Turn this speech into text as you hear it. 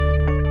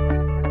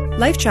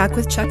LifeTrac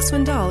with Chuck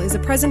Swindoll is a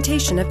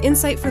presentation of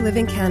Insight for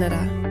Living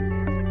Canada.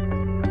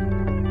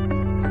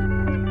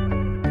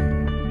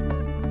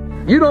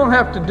 You don't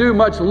have to do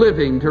much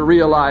living to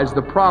realize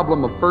the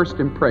problem of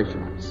first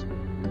impressions.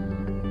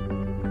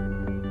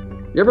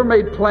 You ever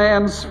made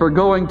plans for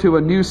going to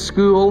a new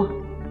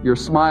school? Your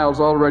smiles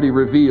already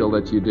reveal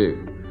that you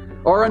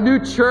do. Or a new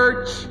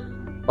church,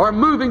 or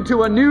moving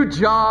to a new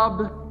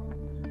job,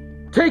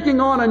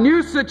 taking on a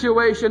new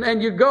situation,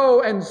 and you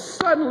go and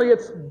suddenly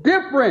it's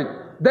different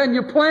than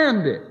you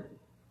planned it.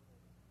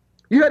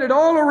 You had it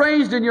all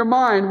arranged in your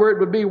mind where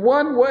it would be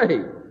one way,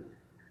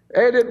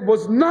 and it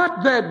was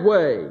not that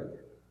way.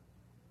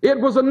 It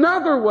was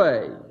another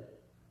way,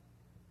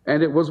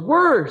 and it was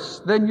worse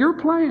than your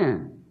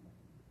plan.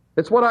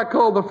 It's what I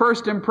call the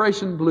first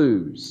impression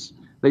blues.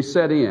 They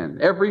set in.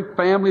 Every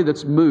family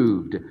that's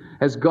moved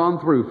has gone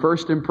through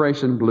first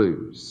impression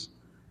blues.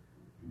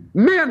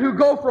 Men who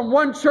go from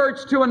one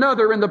church to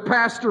another in the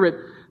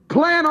pastorate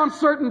plan on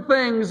certain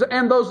things,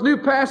 and those new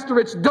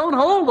pastorates don't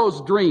hold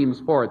those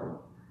dreams for them.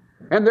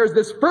 And there's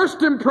this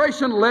first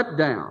impression let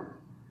down.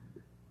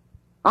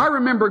 I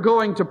remember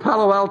going to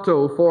Palo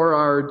Alto for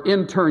our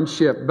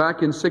internship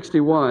back in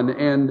 '61,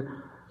 and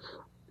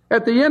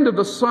at the end of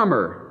the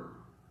summer,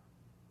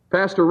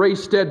 Pastor Ray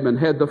Stedman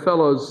had the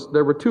fellows,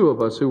 there were two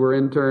of us who were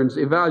interns,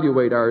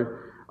 evaluate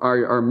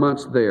our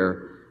months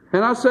there.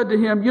 And I said to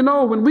him, you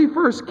know, when we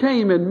first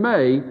came in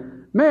May,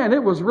 man,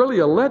 it was really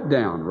a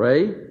letdown,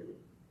 Ray.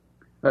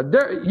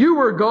 You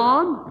were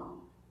gone.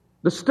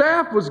 The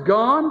staff was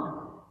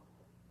gone.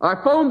 I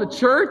phoned the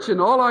church, and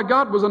all I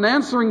got was an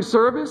answering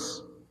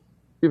service.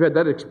 You've had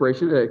that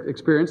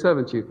experience,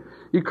 haven't you?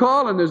 You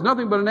call, and there's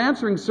nothing but an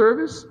answering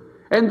service.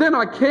 And then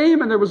I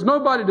came, and there was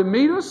nobody to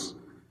meet us.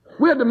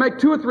 We had to make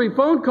 2 or 3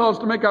 phone calls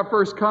to make our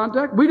first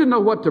contact. We didn't know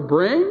what to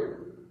bring.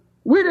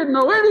 We didn't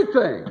know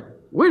anything.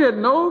 We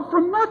didn't know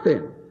from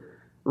nothing.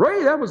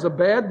 Ray, that was a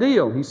bad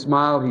deal. He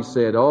smiled. He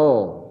said,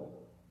 oh,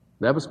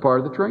 that was part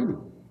of the training.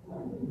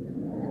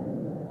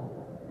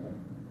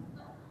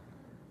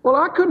 Well,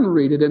 I couldn't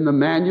read it in the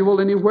manual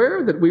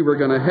anywhere that we were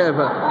going to have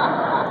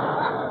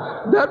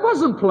a... That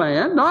wasn't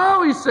planned.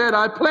 No, he said,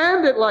 I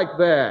planned it like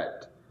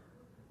that.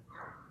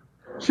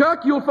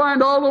 Chuck, you'll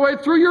find all the way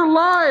through your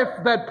life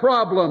that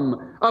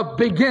problem of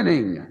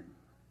beginning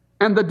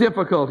and the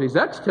difficulties.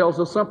 That tells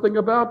us something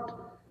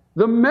about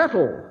the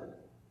metal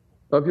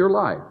of your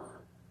life,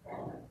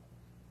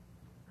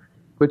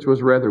 which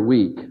was rather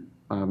weak,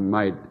 I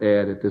might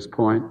add at this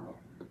point.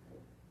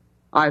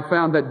 I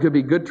found that to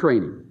be good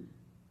training.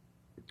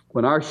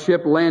 When our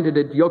ship landed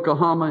at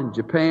Yokohama in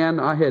Japan,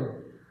 I had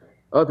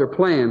other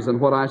plans than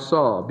what I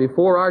saw.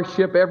 Before our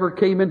ship ever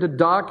came into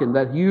dock and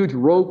that huge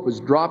rope was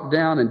dropped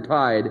down and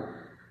tied,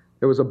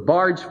 there was a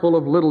barge full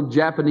of little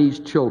Japanese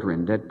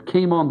children that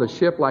came on the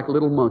ship like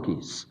little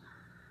monkeys.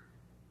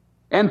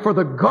 And for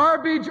the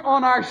garbage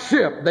on our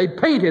ship, they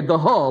painted the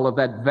hull of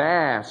that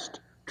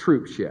vast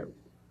troop ship.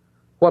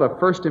 What a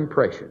first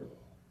impression.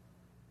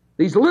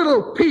 These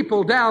little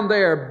people down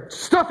there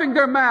stuffing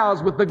their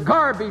mouths with the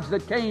garbage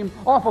that came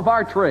off of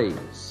our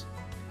trays.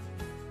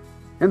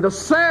 And the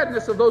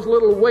sadness of those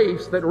little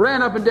waifs that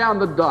ran up and down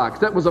the docks,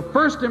 that was a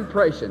first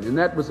impression, and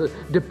that was a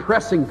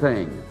depressing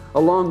thing,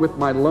 along with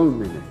my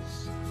loneliness.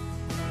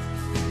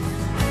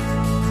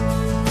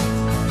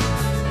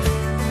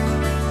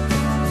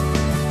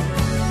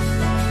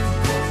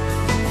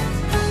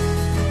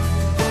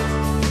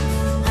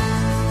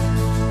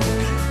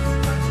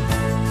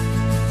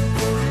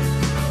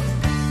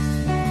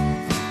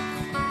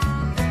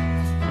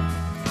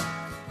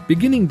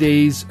 Beginning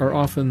days are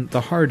often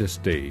the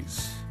hardest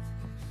days.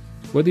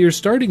 Whether you're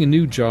starting a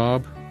new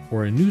job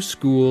or a new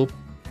school,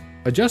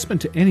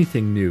 adjustment to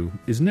anything new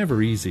is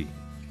never easy.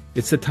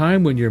 It's the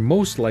time when you're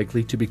most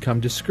likely to become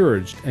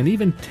discouraged and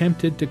even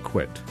tempted to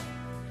quit.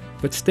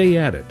 But stay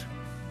at it.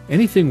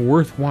 Anything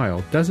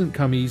worthwhile doesn't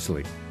come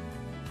easily.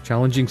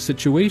 Challenging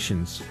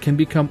situations can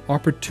become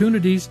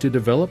opportunities to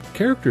develop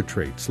character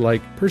traits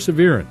like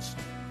perseverance,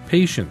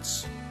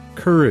 patience,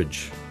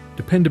 courage,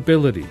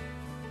 dependability,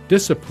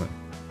 discipline,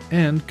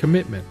 and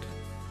commitment.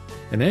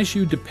 And as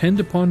you depend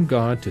upon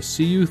God to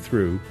see you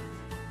through,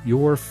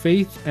 your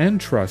faith and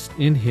trust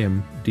in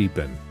Him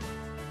deepen.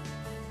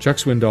 Chuck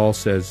Swindoll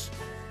says,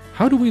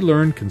 how do we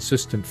learn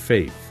consistent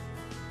faith?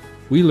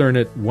 We learn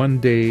it one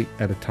day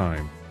at a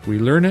time. We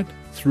learn it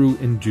through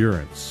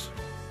endurance.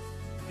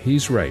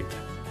 He's right.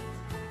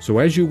 So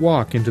as you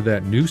walk into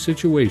that new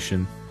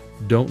situation,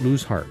 don't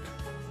lose heart.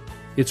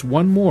 It's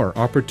one more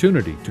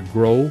opportunity to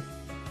grow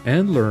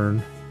and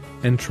learn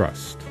and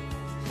trust.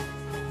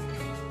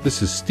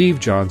 This is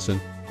Steve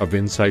Johnson of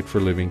Insight for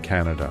Living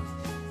Canada.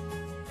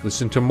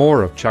 Listen to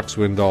more of Chuck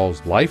Swindoll's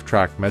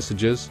LifeTrac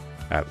messages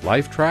at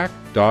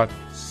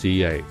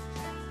lifetrac.ca.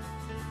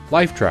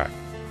 LifeTrac,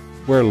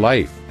 where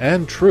life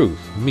and truth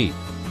meet.